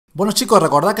Bueno chicos,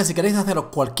 recordad que si queréis haceros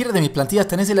cualquiera de mis plantillas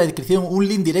tenéis en la descripción un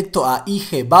link directo a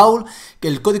IG Baul, que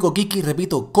el código Kiki,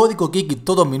 repito, código Kiki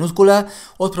todo en minúsculas,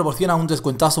 os proporciona un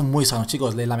descuentazo muy sano,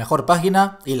 chicos, de la mejor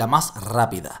página y la más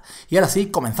rápida. Y ahora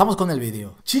sí, comenzamos con el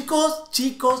vídeo. Chicos,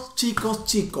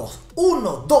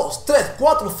 1, 2, 3,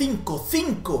 4,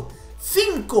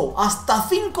 5, hasta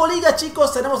 5 ligas,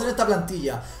 chicos, tenemos en esta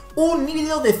plantilla. Un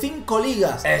híbrido de 5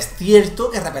 ligas. Es cierto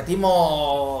que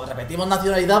repetimos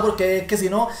nacionalidad porque es que si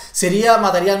no sería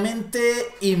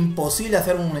materialmente imposible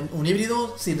hacer un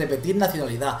híbrido sin repetir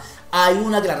nacionalidad. Hay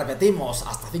una que la repetimos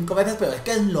hasta 5 veces, pero es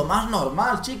que es lo más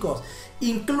normal, chicos.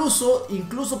 Incluso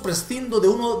prescindo de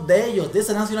uno de ellos de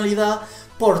esa nacionalidad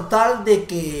por tal de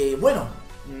que, bueno,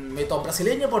 meto a un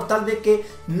brasileño por tal de que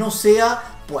no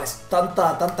sea pues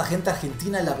tanta gente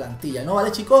argentina en la plantilla, ¿no?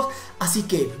 ¿Vale, chicos? Así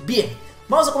que, bien.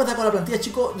 Vamos a comenzar con la plantilla,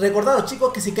 chicos. Recordaros,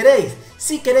 chicos, que si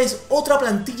queréis otra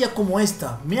plantilla como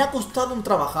esta, me ha costado un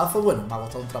trabajazo. Bueno, me ha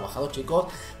costado un trabajazo, chicos,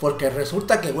 porque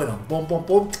resulta que, bueno, pum,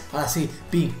 ahora sí,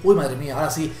 pim, uy, madre mía, ahora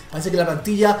sí, parece que la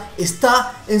plantilla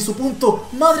está en su punto.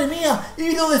 Madre mía,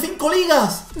 híbrido de 5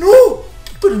 ligas. ¡No!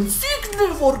 Pero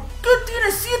Sígueme, ¿por qué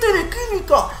tiene 7 de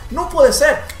química? No puede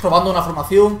ser. Probando una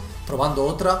formación, probando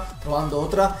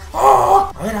otra.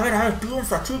 ¡Oh! A ver,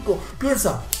 piensa, chico,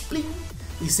 piensa. ¡Pling!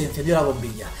 Y se encendió la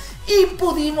bombilla. Y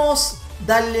pudimos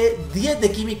darle 10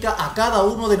 de química a cada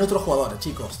uno de nuestros jugadores,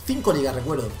 chicos. 5 ligas,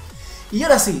 recuerdo. Y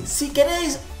ahora sí, si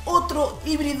queréis otro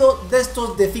híbrido de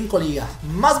estos de 5 ligas,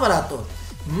 más barato,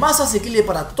 más asequible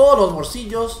para todos los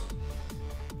bolsillos,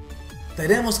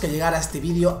 tenemos que llegar a este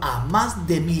vídeo a más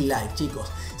de 1000 likes, chicos.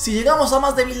 Si llegamos a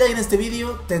más de 1000 likes en este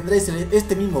vídeo, tendréis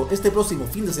este próximo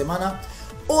fin de semana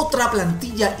otra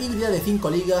plantilla híbrida de 5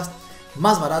 ligas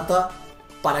más barata,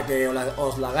 para que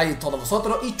os la hagáis todos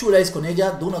vosotros y chuléis con ella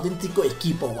de un auténtico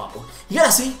equipo guapo. Y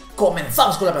ahora sí,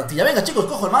 comenzamos con la plantilla. Venga, chicos,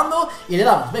 cojo el mando y le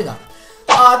damos, venga.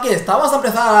 Aquí está, vamos a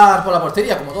empezar por la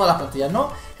portería, como todas las plantillas,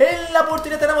 ¿no? En la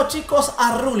portería tenemos, chicos,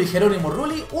 a Rulli, Jerónimo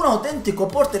Rulli, un auténtico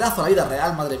porterazo a la vida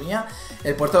real, madre mía.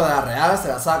 El portero de la Real se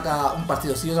la saca un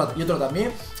partido sí y otro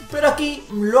también. Pero aquí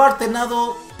lo ha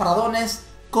alternado Paradones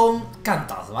con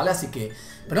Cantas, ¿vale? Así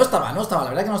que... Pero no está mal, la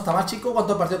verdad que no está mal, chicos.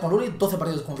 ¿Cuántos partidos con Rulli? 12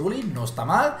 partidos con Rulli, no está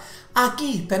mal.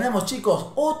 Aquí tenemos,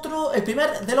 chicos, el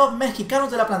primer de los mexicanos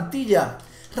de la plantilla,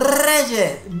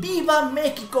 Reyes. ¡Viva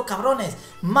México, cabrones!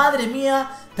 Madre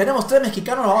mía, tenemos 3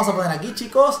 mexicanos, los vamos a poner aquí,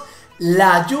 chicos.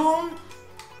 La Jun.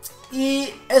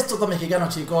 Y estos 2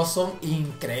 mexicanos, chicos, son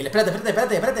increíbles.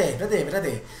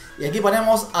 Espérate. Y aquí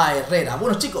ponemos a Herrera.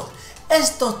 Bueno, chicos,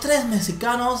 estos 3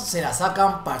 mexicanos se la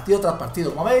sacan partido tras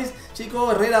partido. Como veis,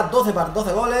 chicos, Herrera 12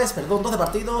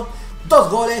 partidos,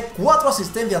 2 goles, 4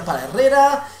 asistencias para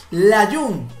Herrera. La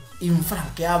Jun,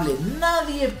 infranqueable,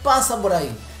 nadie pasa por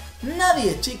ahí.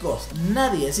 Nadie, chicos,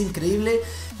 nadie. Es increíble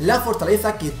la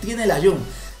fortaleza que tiene la Jun.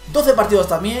 12 partidos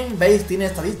también, veis, tiene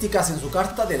estadísticas en su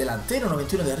carta de delantero,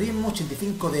 91 de ritmo,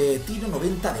 85 de tiro,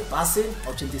 90 de pase,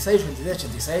 86,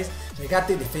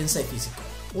 regate, defensa y físico.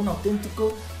 Un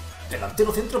auténtico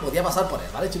delantero centro, podía pasar por él,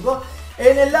 ¿vale, chicos?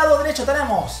 En el lado derecho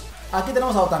aquí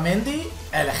tenemos a Otamendi,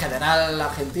 el general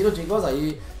argentino, chicos.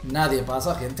 Ahí nadie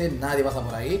pasa, gente, nadie pasa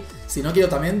por ahí. Si no quiere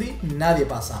Otamendi, nadie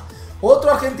pasa.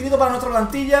 Otro argentinito para nuestra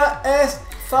plantilla es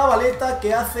Zabaleta,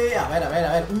 que hace, a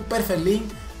ver, un perfect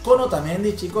link con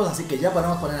Otamendi, chicos. Así que ya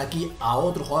podemos poner aquí a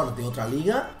otro jugador de otra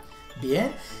liga.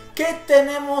 Bien. ¿Qué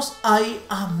tenemos ahí?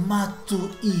 A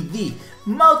Matuidi,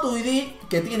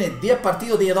 que tiene 10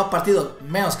 partidos, tiene 2 partidos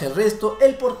menos que el resto.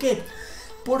 ¿El por qué?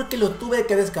 Porque lo tuve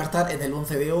que descartar en el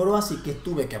 11 de oro, así que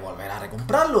tuve que volver a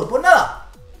recomprarlo. Pues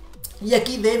nada. Y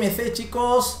aquí DMC,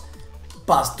 chicos,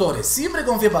 Pastore. Siempre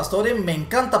confío en Pastore, me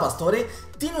encanta Pastore.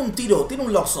 Tiene un tiro, tiene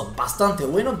un lockshot bastante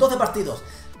bueno. 12 partidos,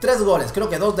 3 goles, creo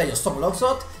que 2 de ellos son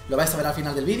lockshot, lo vais a ver al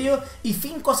final del vídeo. Y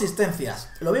 5 asistencias.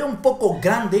 Lo veo un poco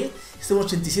grande, este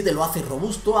 87 lo hace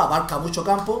robusto, abarca mucho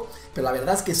campo, pero la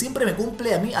verdad es que siempre me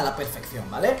cumple a mí a la perfección,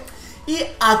 ¿vale? Y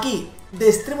aquí, de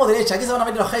extremo derecha, aquí se van a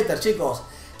ver los haters, chicos.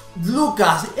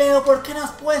 Lucas, ¿por qué no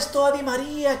has puesto a Di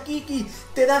María, Kiki?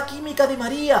 ¿Te da química Di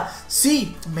María?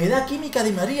 Sí, me da química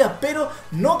Di María, pero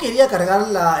no quería cargar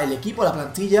el equipo, la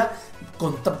plantilla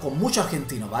con mucho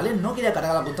argentino, ¿vale? No quería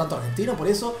cargarla con tanto argentino, por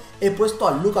eso he puesto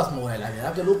a Lucas Morel. La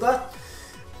verdad que Lucas,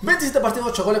 27 partidos,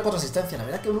 8 goles, 4 asistencias. La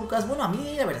verdad que Lucas, bueno, a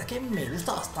mí la verdad que me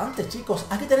gusta bastante, chicos.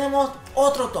 Aquí tenemos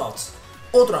otro Tots,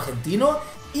 otro argentino,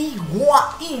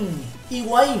 Higuaín.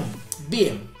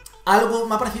 Bien. Algo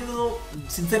me ha parecido,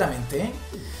 sinceramente,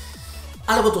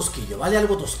 algo tosquillo, ¿vale?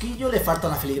 Algo tosquillo, le falta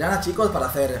una filigrana, chicos, para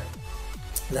hacer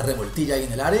la revoltilla ahí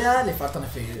en el área. Le falta una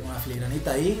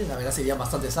filigranita ahí, la verdad sería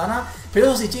bastante sana. Pero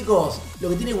eso sí, chicos, lo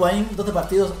que tiene Higuaín, 12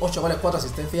 partidos, 8 goles, 4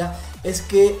 asistencias, es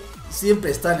que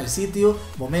siempre está en el sitio,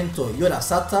 momento y hora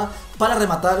exacta para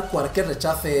rematar cualquier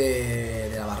rechace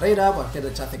de la barrera, cualquier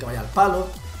rechace que vaya al palo,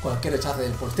 cualquier rechace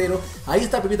del portero. Ahí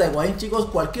está Pipita de Higuaín, chicos.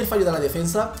 Cualquier fallo de la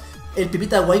defensa, el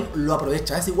Pipita de Higuaín lo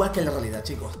aprovecha. Es igual que en la realidad,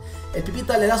 chicos. El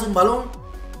Pipita le das un balón,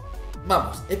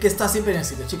 vamos, es que está siempre en el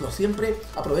sitio, chicos. Siempre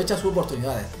aprovecha sus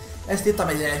oportunidades. Es cierta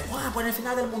medida de, pues en el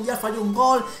final del Mundial falló un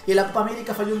gol y en la Copa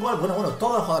América falló un gol. Bueno,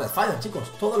 todos los jugadores fallan, chicos.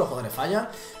 Todos los jugadores fallan.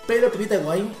 Pero el Pipita de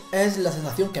Higuaín es la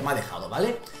sensación que me ha dejado,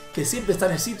 ¿vale? Que siempre está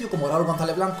en el sitio, como Raúl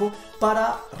González Blanco,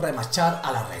 para remachar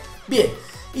a la red. Bien.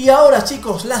 Y ahora,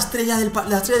 chicos, la estrella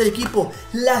del equipo,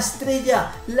 la estrella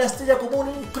como un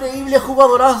increíble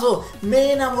jugadorazo. Me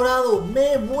he enamorado,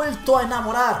 me he vuelto a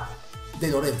enamorar de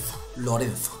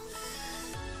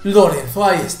Lorenzo,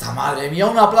 ahí está, madre mía.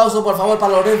 Un aplauso, por favor,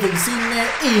 para Lorenzo Insigne.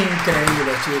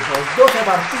 Increíble, chicos. 12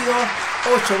 partidos,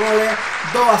 8 goles,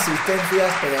 2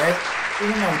 asistencias, pero es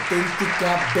una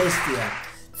auténtica bestia.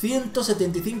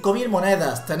 175.000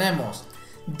 monedas tenemos.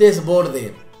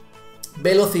 Desborde,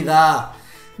 velocidad,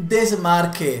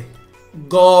 desmarque,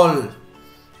 gol,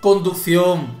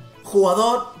 conducción,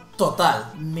 jugador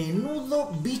total.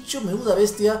 Menudo bicho, menuda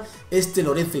bestia este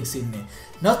Lorenzo Insigne.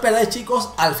 No os perdáis, chicos,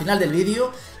 al final del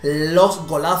vídeo los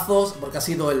golazos, porque ha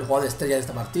sido el jugador estrella de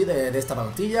esta partida, de esta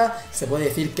plantilla. Se puede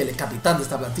decir que el capitán de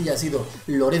esta plantilla ha sido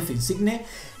Lorenzo Insigne.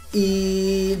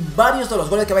 Y varios de los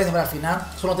goles que vais a ver al final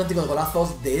son auténticos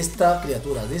golazos de esta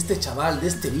criatura, de este chaval, de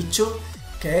este bicho,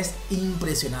 que es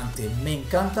impresionante. Me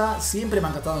encanta, siempre me ha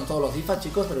encantado en todos los FIFA,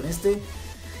 chicos, pero en este,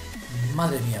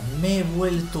 madre mía, me he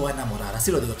vuelto a enamorar.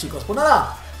 Así lo digo, chicos. Pues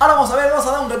nada, ahora vamos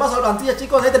a dar un repaso a la plantilla,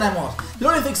 chicos. Ahí tenemos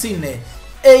Lorenzo Insigne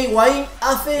e Higuaín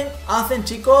hacen,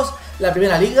 chicos, la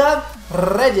primera liga.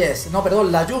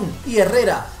 Layún y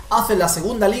Herrera hacen la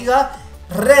segunda liga.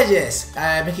 Reyes,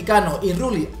 mexicano, y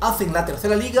Rulli hacen la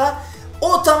tercera liga.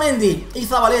 Otamendi y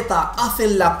Zabaleta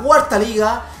hacen la cuarta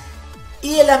liga.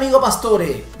 Y el amigo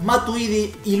Pastore,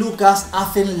 Matuidi y Lucas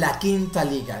hacen la quinta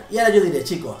liga. Y ahora yo diré,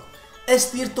 chicos,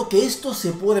 es cierto que esto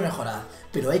se puede mejorar,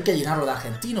 pero hay que llenarlo de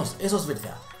argentinos, eso es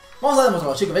verdad. Vamos a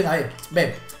demostrarlo, chicos, venga,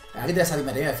 ven. Aquí tenéis a Di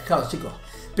María, fijaos, chicos.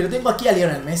 Pero tengo aquí a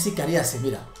Lionel Messi, que haría así,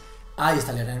 mira. Ahí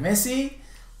está Lionel Messi.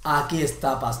 Aquí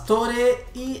está Pastore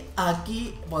y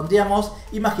aquí pondríamos,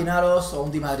 imaginaros, a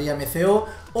un Di María MCO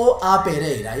o a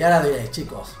Pereira. Y ahora diréis,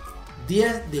 chicos,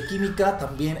 10 de química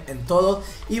también en todos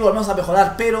y volvemos a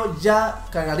mejorar, pero ya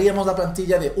cargaríamos la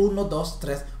plantilla de 1, 2,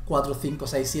 3, 4, 5,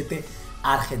 6, 7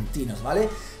 argentinos, ¿vale?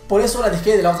 Por eso la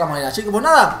dejé de la otra manera, chicos. Pues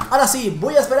nada, ahora sí,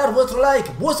 voy a esperar vuestro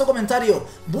like, vuestro comentario,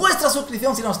 vuestra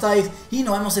suscripción si no estáis y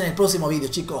nos vemos en el próximo vídeo,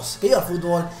 chicos. Que viva el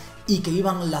fútbol y que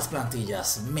vivan las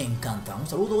plantillas. Me encanta. Un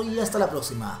saludo y hasta la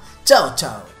próxima. Chao,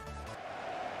 chao.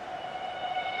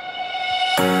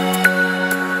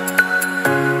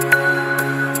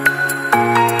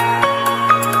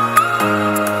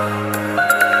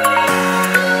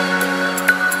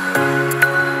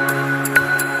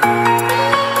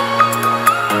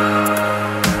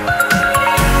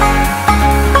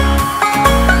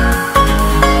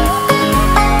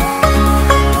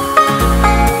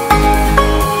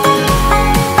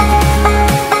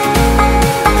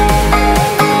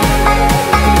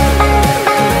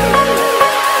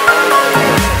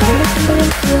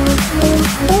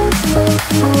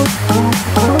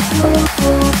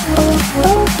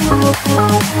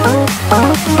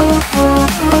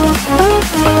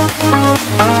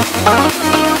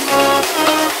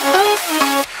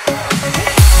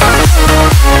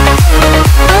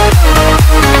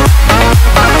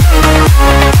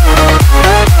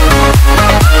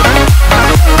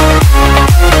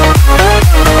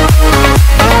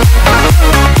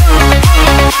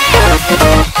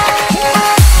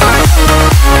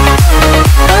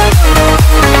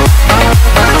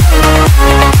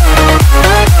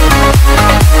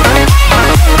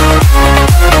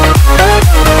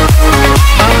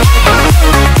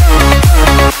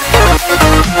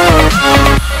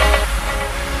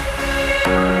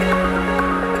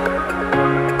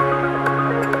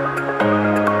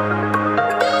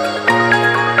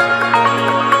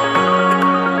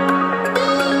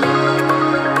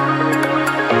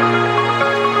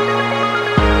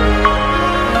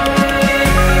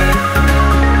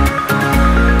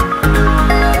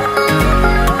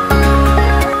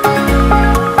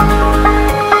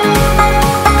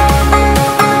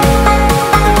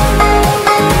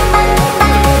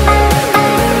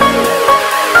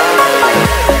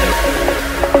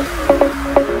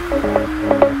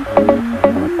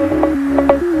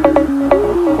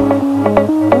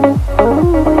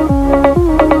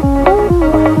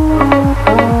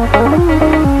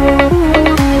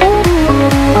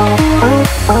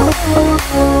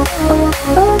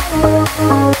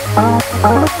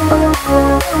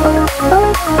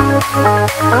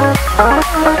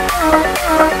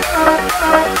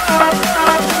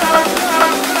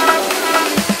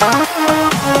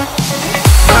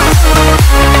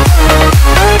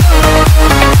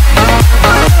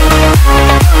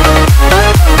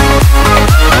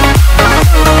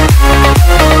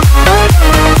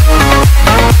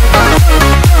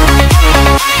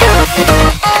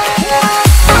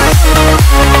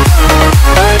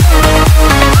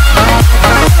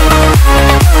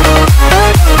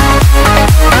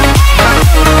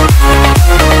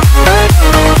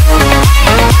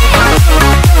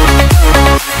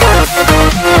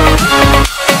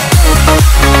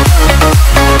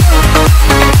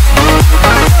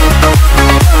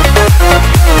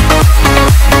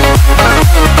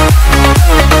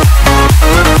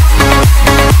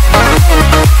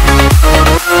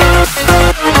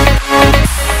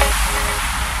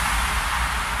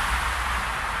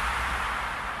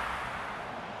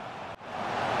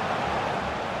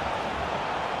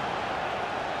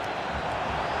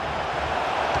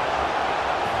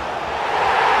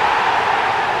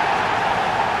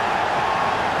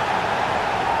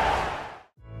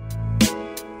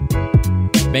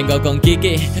 Vengo con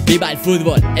Kiki, viva el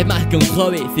fútbol, es más que un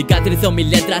hobby. Cicatrizo mis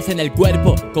letras en el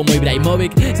cuerpo, como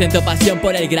Ibrahimovic. Siento pasión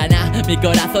por el graná, mi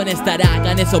corazón estará.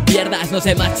 Ganes o pierdas, no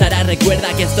se marchará.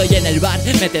 Recuerda que estoy en el bar,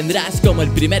 me tendrás como el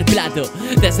primer plato.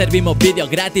 Te servimos vídeos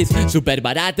gratis, súper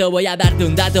barato. Voy a darte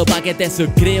un dato pa' que te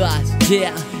suscribas,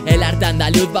 yeah. El arte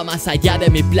andaluz va más allá de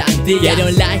mi plantilla. Quiero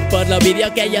un like por los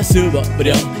vídeos que yo subo,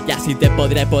 bro, y así te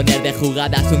podré poner de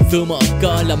jugadas un zumo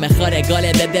con los mejores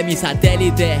goles desde mi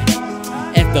satélite.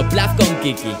 Esto es Plaf con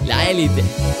Kiki, la élite.